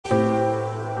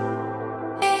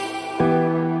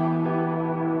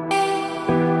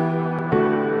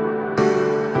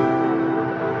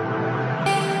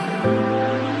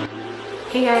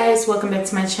guys, welcome back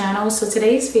to my channel. So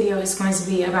today's video is going to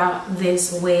be about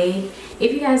this wig.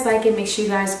 If you guys like it, make sure you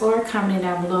guys are commenting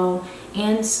down below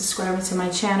and subscribing to my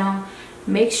channel.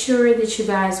 Make sure that you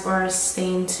guys are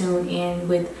staying tuned in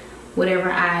with whatever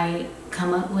I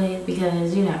come up with,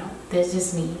 because you know, that's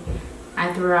just me.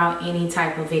 I throw out any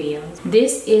type of videos.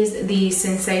 This is the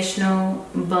Sensational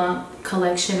Bump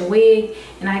Collection wig,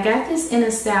 and I got this in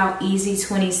a style Easy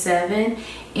 27,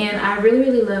 and I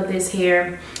really love this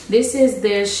hair. This is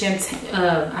the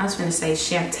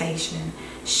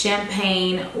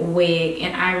champagne wig,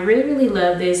 and I really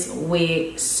love this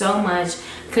wig so much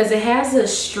because it has the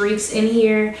streaks in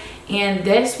here, and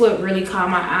that's what really caught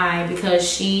my eye because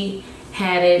she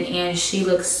had it and she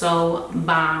looked so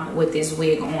bomb with this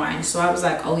wig on. So I was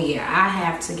like, oh yeah, I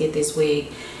have to get this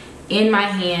wig in my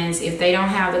hands. If they don't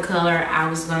have the color, I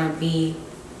was gonna be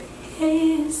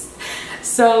pissed.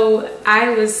 So I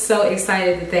was so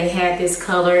excited that they had this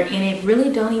color, and it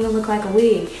really don't even look like a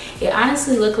wig. It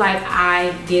honestly looked like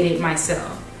I did it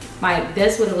myself. Like,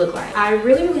 that's what it looked like. I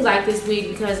really like this wig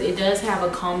because it does have a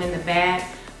comb in the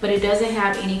back, but it doesn't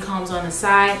have any combs on the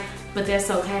side. But that's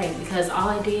okay, because all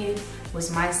I did was,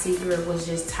 my secret was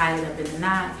just tie it up in the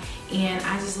knot, and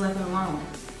I just left it alone.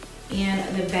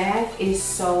 And the back is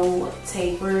so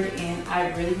tapered, and I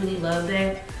really love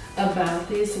that about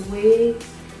this wig.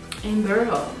 And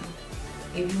girl,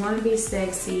 if you want to be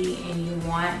sexy and you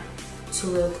want to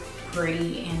look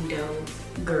pretty and dope,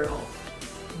 girl,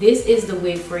 this is the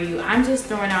wig for you. I'm just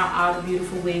throwing out all the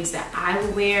beautiful wigs that I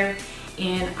would wear,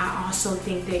 and I also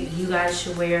think that you guys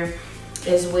should wear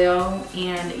as well,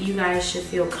 and you guys should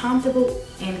feel comfortable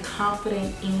and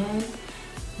confident in.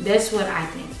 That's what I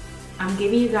think. I'm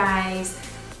giving you guys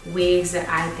wigs that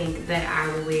I think that I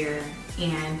would wear.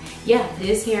 And yeah,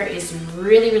 this hair is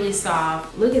really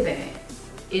soft. Look at that.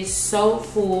 It's so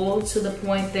full to the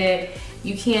point that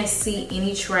you can't see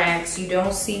any tracks. You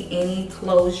don't see any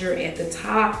closure at the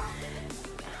top.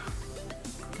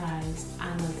 Guys, I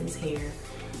love this hair.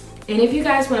 And if you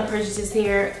guys want to purchase this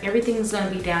hair, everything is going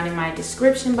to be down in my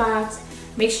description box.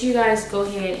 Make sure you guys go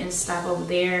ahead and stop over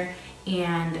there.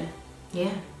 And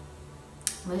yeah,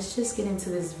 let's just get into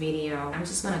this video. I'm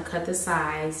just going to cut the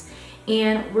sides,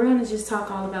 and we're going to just talk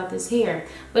all about this hair.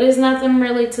 But it's nothing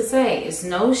really to say. It's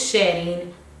no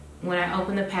shedding. When I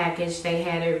opened the package, they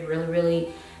had it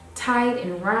really tight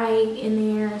and right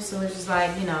in there. So it's just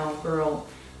like, you know, girl,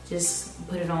 just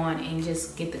put it on and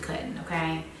just get the cutting,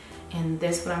 okay? And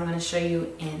that's what I'm going to show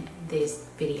you in this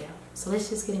video. So let's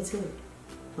just get into it.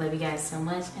 Love you guys so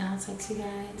much, and I'll talk to you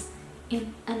guys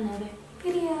in another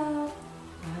video.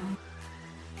 Bye.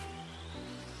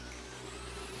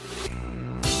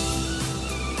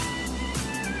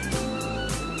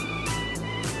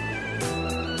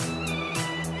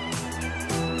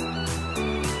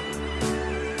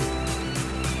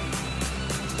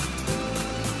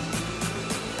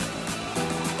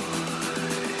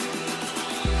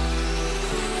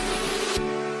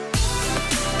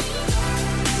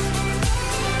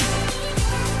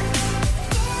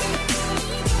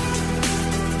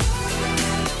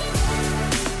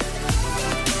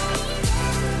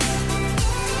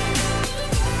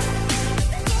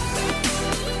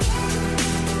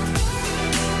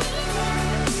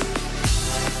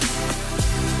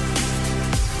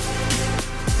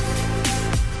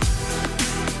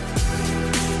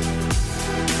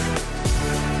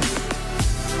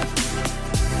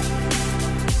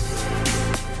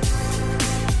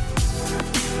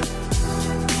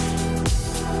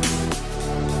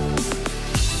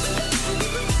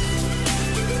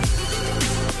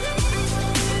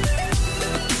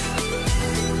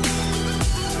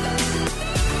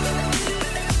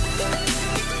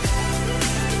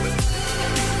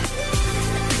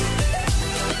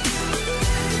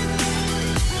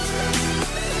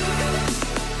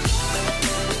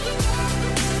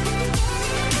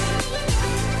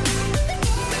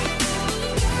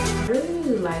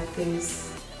 Like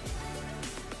this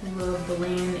little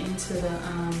blend into the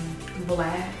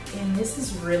black, and this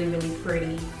is really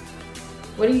pretty.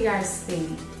 What do you guys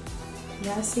think?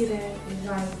 Y'all see that? It's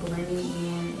like blending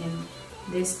in, and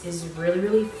this is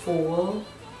really full,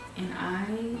 and I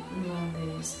love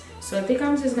this. So I think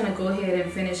I'm just gonna go ahead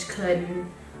and finish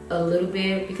cutting a little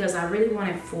bit, because I really want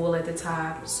it full at the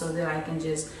top so that I can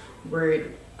just wear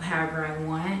it however I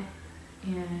want.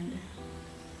 And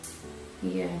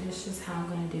yeah, that's just how I'm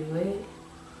gonna do it.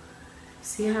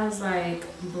 See how it's like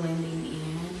blending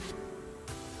in?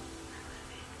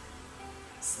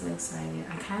 So excited.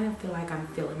 I kind of feel like I'm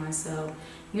feeling myself.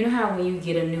 You know how when you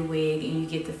get a new wig and you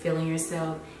get to feeling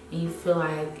yourself and you feel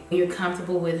like you're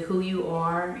comfortable with who you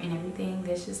are and everything?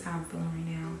 That's just how I'm feeling right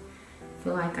now.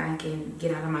 feel like I can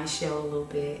get out of my shell a little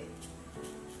bit.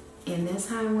 And that's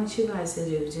how I want you guys to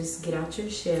do. Just get out your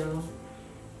shell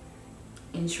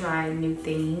and try new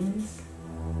things.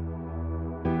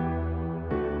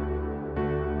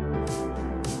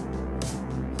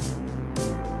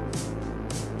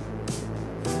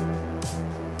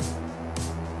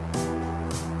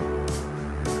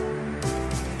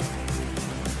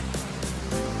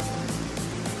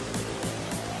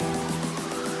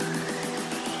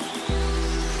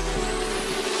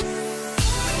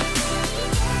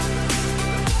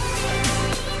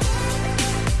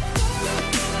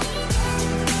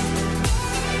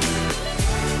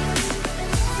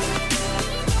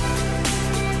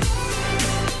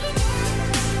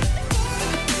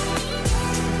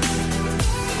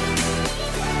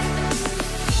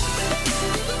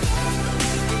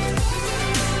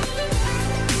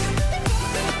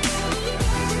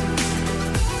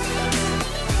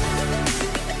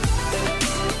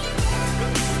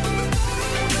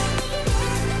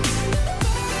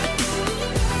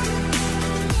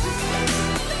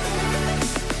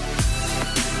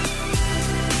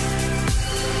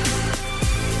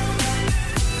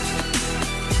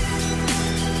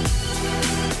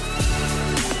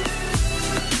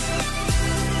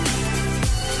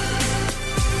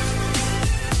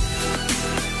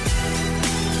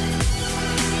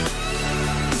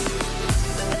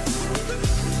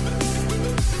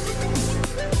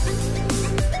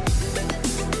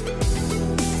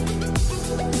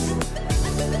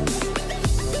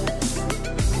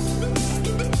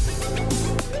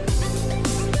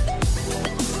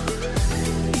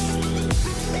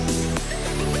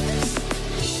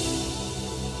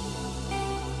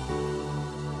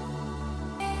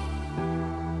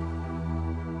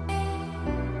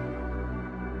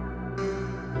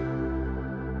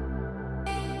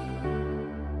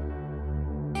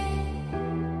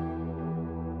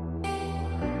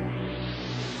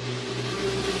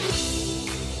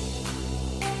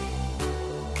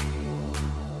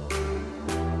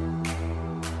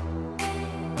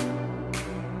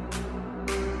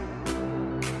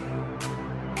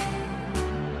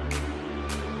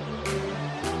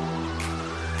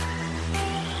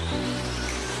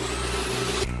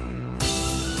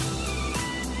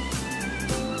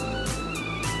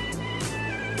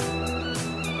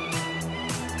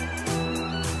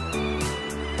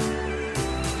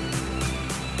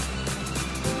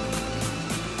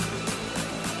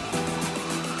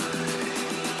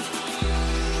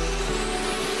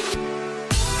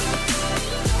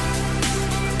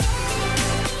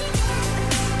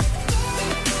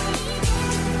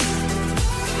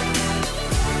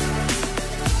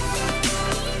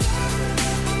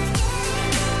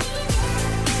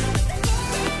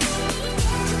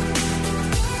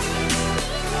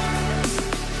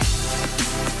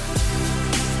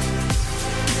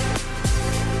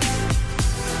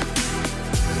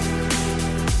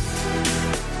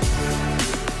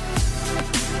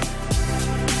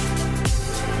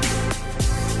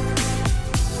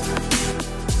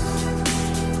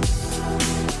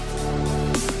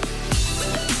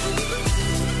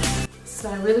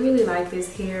 Really like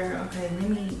this hair. Okay, let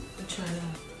me try to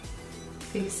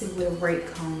fix it with a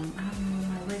rake comb. I don't know where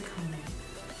my rake comb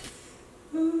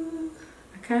is.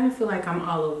 I kind of feel like I'm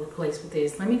all over the place with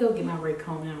this. Let me go get my rake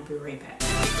comb and I'll be right back.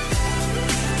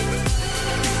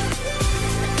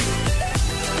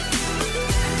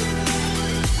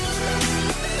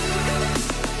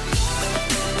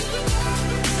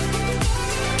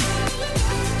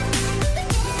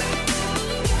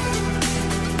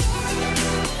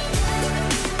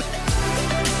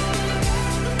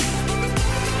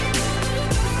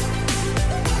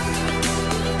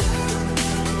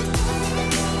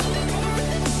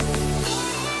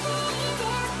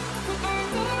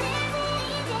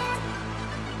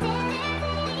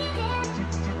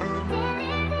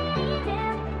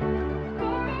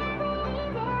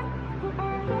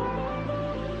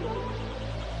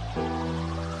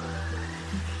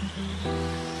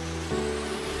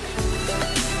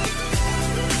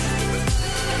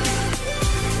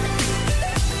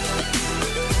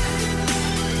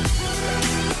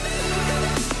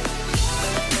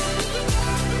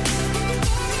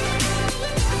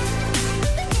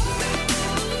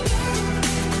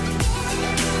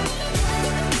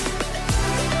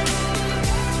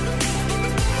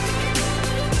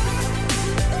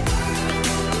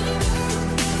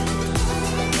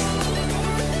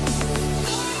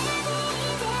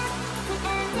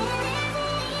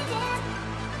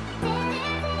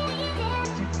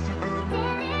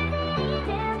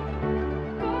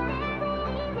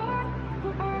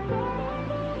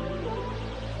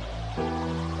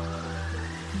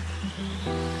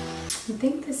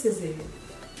 this is it.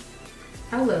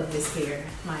 I love this hair.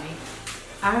 Like,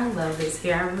 I love this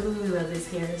hair. I really love this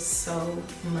hair so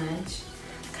much.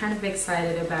 Kind of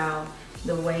excited about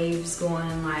the waves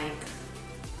going like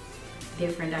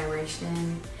different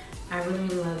direction. I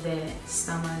really love that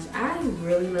so much. I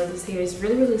really love this hair. It's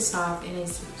really soft and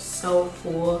it's so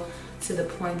full to the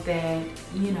point that,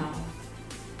 you know,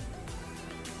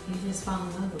 you just fall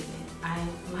in love with it. I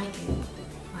like it.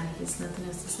 Like, it's nothing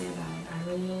else to say about it. I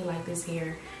really like this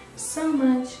hair so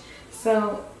much.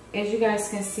 So as you guys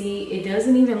can see, it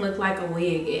doesn't even look like a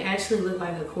wig. It actually looked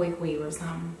like a quick wig or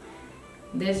something.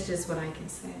 That's just what I can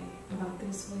say about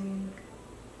this wig.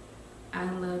 I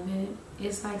love it.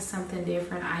 It's like something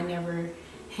different. I never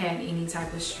had any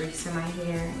type of streaks in my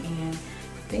hair, and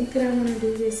I think that I want to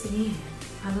do this again.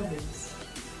 I love this.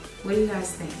 What do you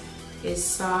guys think? It's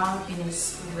soft and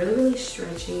it's really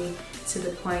stretchy to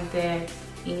the point that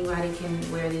anybody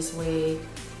can wear this wig.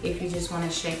 If you just want to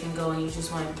shake and go and you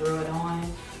just want to throw it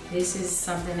on, this is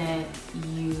something that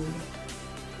you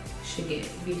should get,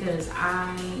 because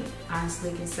I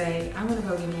honestly can say I'm gonna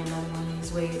go get me another one of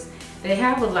these wigs. They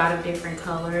have a lot of different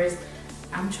colors.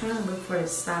 I'm trying to look for the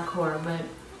stock core, but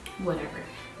whatever.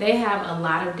 They have a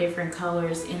lot of different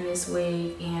colors in this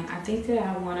wig, and I think that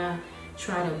I want to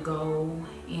try to go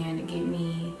and get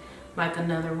me like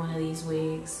another one of these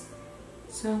wigs.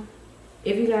 So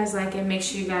if you guys like it, make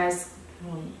sure you guys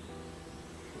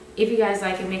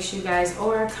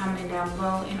or comment down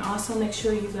below, and also make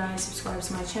sure you guys subscribe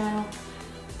to my channel.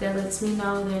 That lets me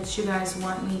know that you guys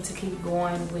want me to keep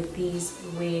going with these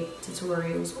wig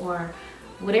tutorials or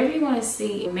whatever you want to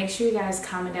see. Make sure you guys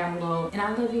comment down below, and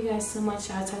I love you guys so much.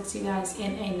 I'll talk to you guys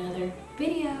in another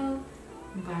video.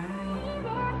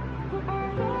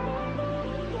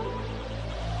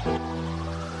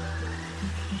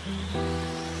 Bye.